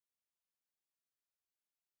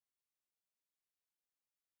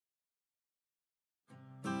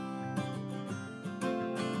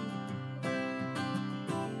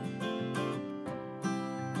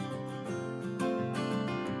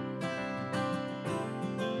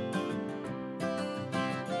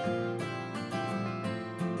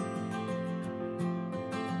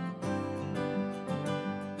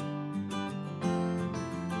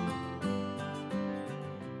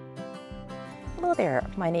Hello there,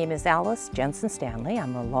 my name is Alice Jensen-Stanley.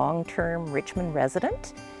 I'm a long-term Richmond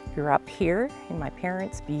resident. You're up here in my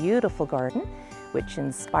parents' beautiful garden, which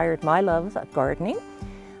inspired my love of gardening.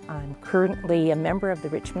 I'm currently a member of the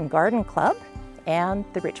Richmond Garden Club and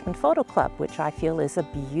the Richmond Photo Club, which I feel is a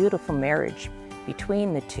beautiful marriage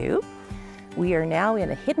between the two. We are now in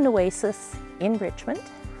a hidden oasis in Richmond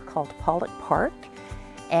called Pollock Park,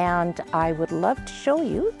 and I would love to show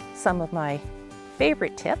you some of my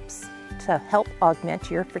favorite tips to help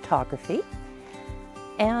augment your photography.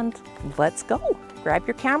 And let's go. Grab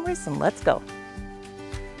your cameras and let's go.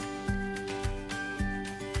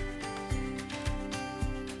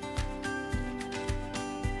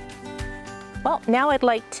 Well, now I'd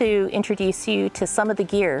like to introduce you to some of the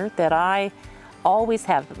gear that I always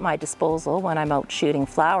have at my disposal when I'm out shooting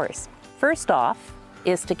flowers. First off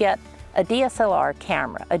is to get a DSLR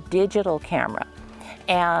camera, a digital camera.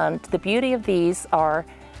 And the beauty of these are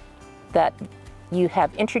that you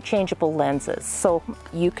have interchangeable lenses. So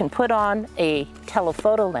you can put on a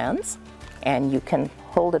telephoto lens and you can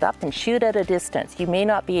hold it up and shoot at a distance. You may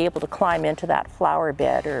not be able to climb into that flower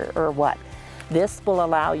bed or what. This will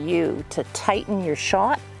allow you to tighten your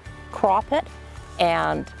shot, crop it,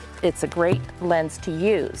 and it's a great lens to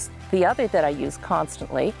use. The other that I use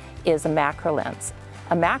constantly is a macro lens.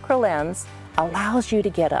 A macro lens allows you to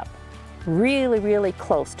get up really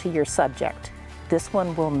close to your subject. This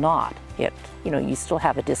one will not. You still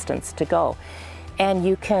have a distance to go. And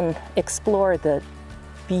you can explore the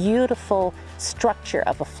beautiful structure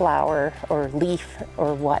of a flower or leaf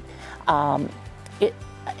or what.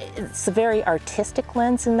 It's a very artistic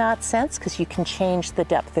lens in that sense because you can change the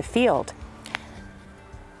depth of field.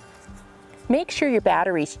 Make sure your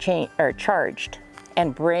batteries are charged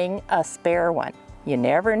and bring a spare one. You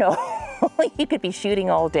never know. You could be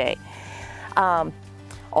shooting all day.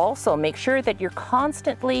 Also, make sure that you're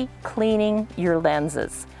constantly cleaning your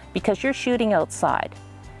lenses because you're shooting outside.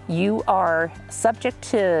 You are subject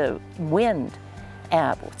to wind,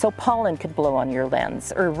 so pollen could blow on your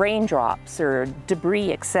lens, or raindrops, or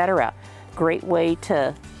debris, etc. Great way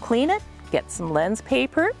to clean it, get some lens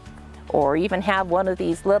paper, or even have one of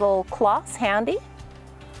these little cloths handy.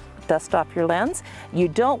 Dust off your lens. You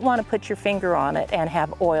don't want to put your finger on it and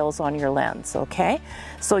have oils on your lens, okay?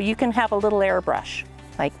 So you can have a little airbrush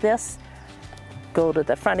like this, go to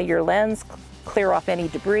the front of your lens, clear off any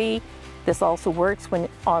debris. This also works when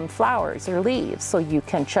on flowers or leaves, so you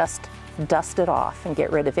can just dust it off and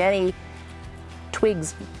get rid of any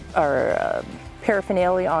twigs or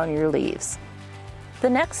paraphernalia on your leaves. The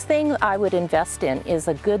next thing I would invest in is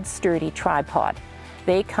a good sturdy tripod.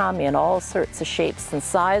 They come in all sorts of shapes and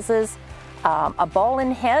sizes. A ball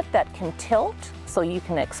and head that can tilt so you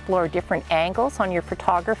can explore different angles on your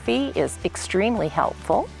photography is extremely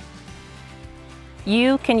helpful.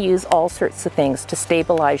 You can use all sorts of things to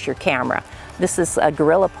stabilize your camera. This is a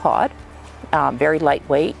Gorilla Pod, very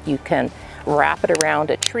lightweight. You can wrap it around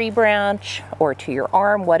a tree branch or to your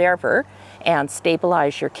arm, whatever, and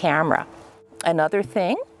stabilize your camera. Another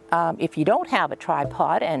thing, if you don't have a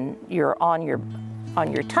tripod and you're on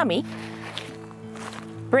your tummy,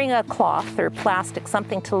 bring a cloth or plastic,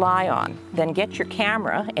 something to lie on. Then get your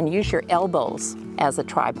camera and use your elbows as a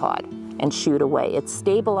tripod and shoot away. It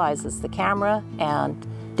stabilizes the camera and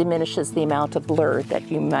diminishes the amount of blur that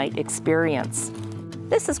you might experience.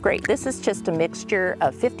 This is great. This is just a mixture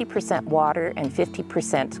of 50% water and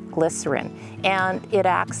 50% glycerin, and it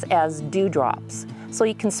acts as dewdrops. So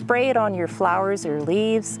you can spray it on your flowers or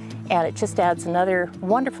leaves, and it just adds another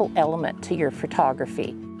wonderful element to your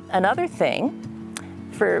photography. Another thing,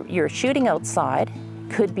 for your shooting outside,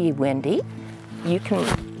 could be windy. You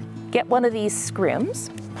can get one of these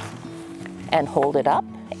scrims and hold it up,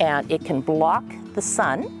 and it can block the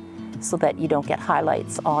sun so that you don't get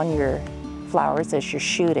highlights on your flowers as you're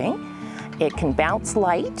shooting. It can bounce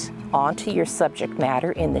light onto your subject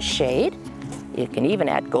matter in the shade. You can even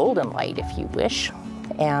add golden light if you wish,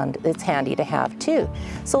 and it's handy to have too.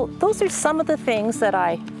 So those are some of the things that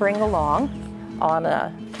I bring along on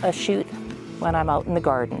a shoot when I'm out in the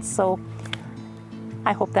garden. So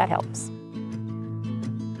I hope that helps.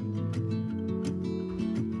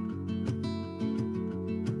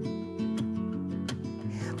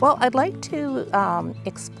 Well, I'd like to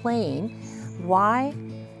explain why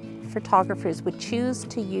photographers would choose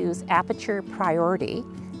to use aperture priority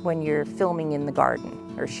when you're filming in the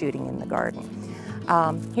garden or shooting in the garden.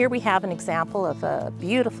 Here we have an example of a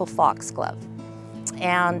beautiful foxglove.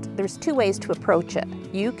 And there's two ways to approach it.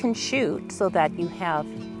 You can shoot so that you have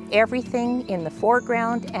everything in the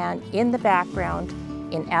foreground and in the background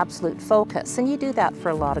in absolute focus. And you do that for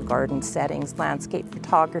a lot of garden settings, landscape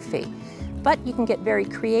photography. But you can get very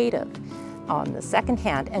creative. on the second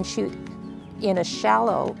hand and shoot in a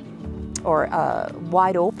shallow or a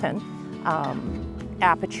wide open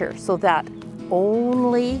aperture so that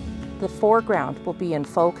only the foreground will be in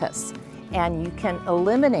focus, and you can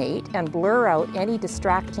eliminate and blur out any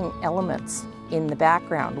distracting elements in the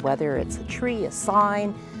background, whether it's a tree, a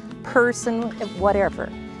sign, person,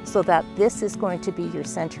 whatever, so that this is going to be your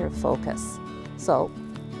center of focus. So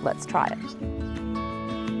let's try it.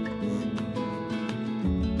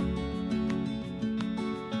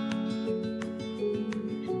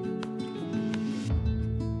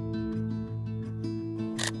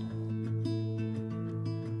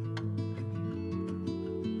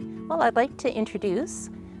 Well, I'd like to introduce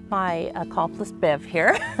my accomplice Bev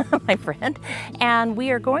here, my friend, and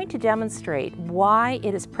we are going to demonstrate why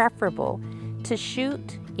it is preferable to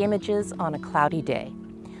shoot images on a cloudy day.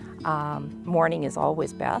 Morning is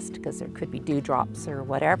always best because there could be dewdrops or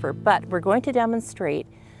whatever, but we're going to demonstrate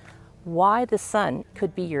why the sun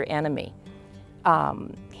could be your enemy.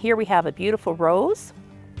 Here we have a beautiful rose,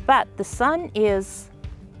 but the sun is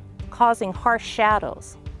causing harsh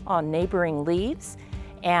shadows on neighboring leaves,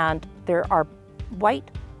 and there are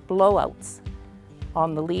white blowouts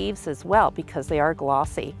on the leaves as well because they are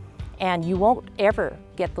glossy, and you won't ever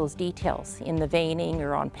get those details in the veining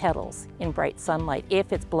or on petals in bright sunlight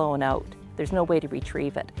if it's blown out. There's no way to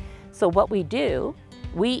retrieve it. So what we do,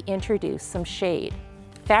 we introduce some shade,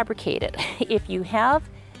 fabricate it. If you have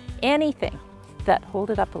anything that,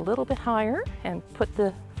 hold it up a little bit higher and put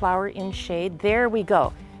the flower in shade, there we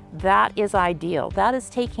go. That is ideal. That is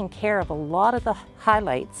taking care of a lot of the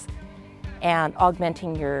highlights and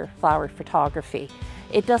augmenting your flower photography.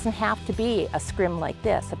 It doesn't have to be a scrim like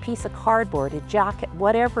this. A piece of cardboard, a jacket,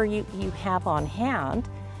 whatever you have on hand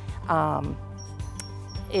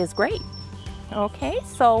is great. Okay,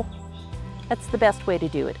 so that's the best way to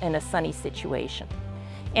do it in a sunny situation.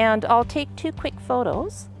 And I'll take two quick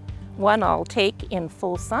photos. One I'll take in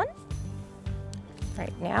full sun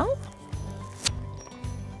right now.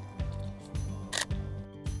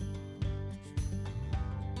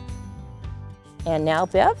 And now,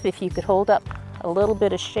 Bev, if you could hold up a little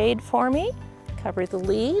bit of shade for me, cover the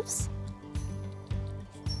leaves.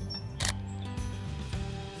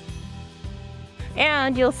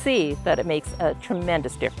 And you'll see that it makes a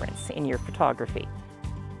tremendous difference in your photography.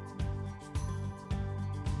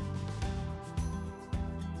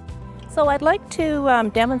 So I'd like to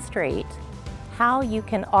demonstrate how you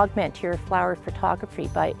can augment your flower photography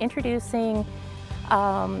by introducing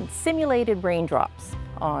simulated raindrops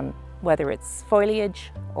on whether it's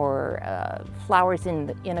foliage or flowers in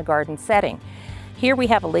a garden setting. Here we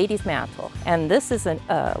have a lady's mantle, and this is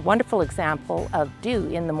a wonderful example of dew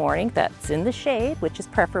in the morning that's in the shade, which is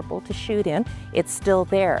preferable to shoot in. It's still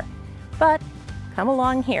there. But come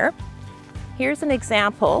along here. Here's an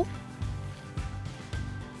example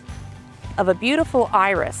of a beautiful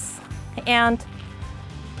iris. And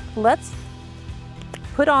let's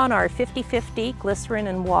put on our 50-50 glycerin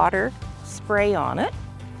and water spray on it.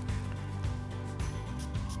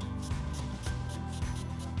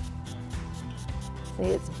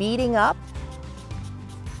 It's beating up,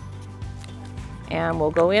 and we'll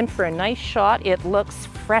go in for a nice shot. It looks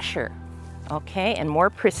fresher, okay, and more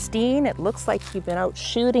pristine. It looks like you've been out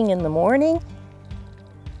shooting in the morning.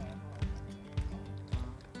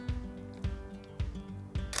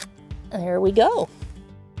 There we go.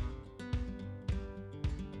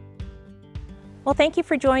 Well, thank you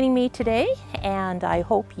for joining me today, and I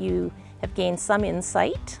hope you have gained some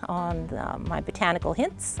insight on my botanical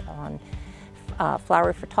hints on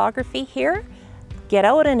flower photography here. Get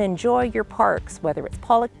out and enjoy your parks, whether it's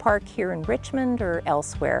Pollock Park here in Richmond or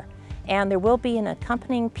elsewhere. And there will be an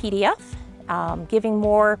accompanying PDF giving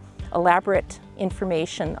more elaborate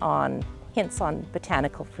information on hints on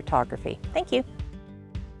botanical photography. Thank you.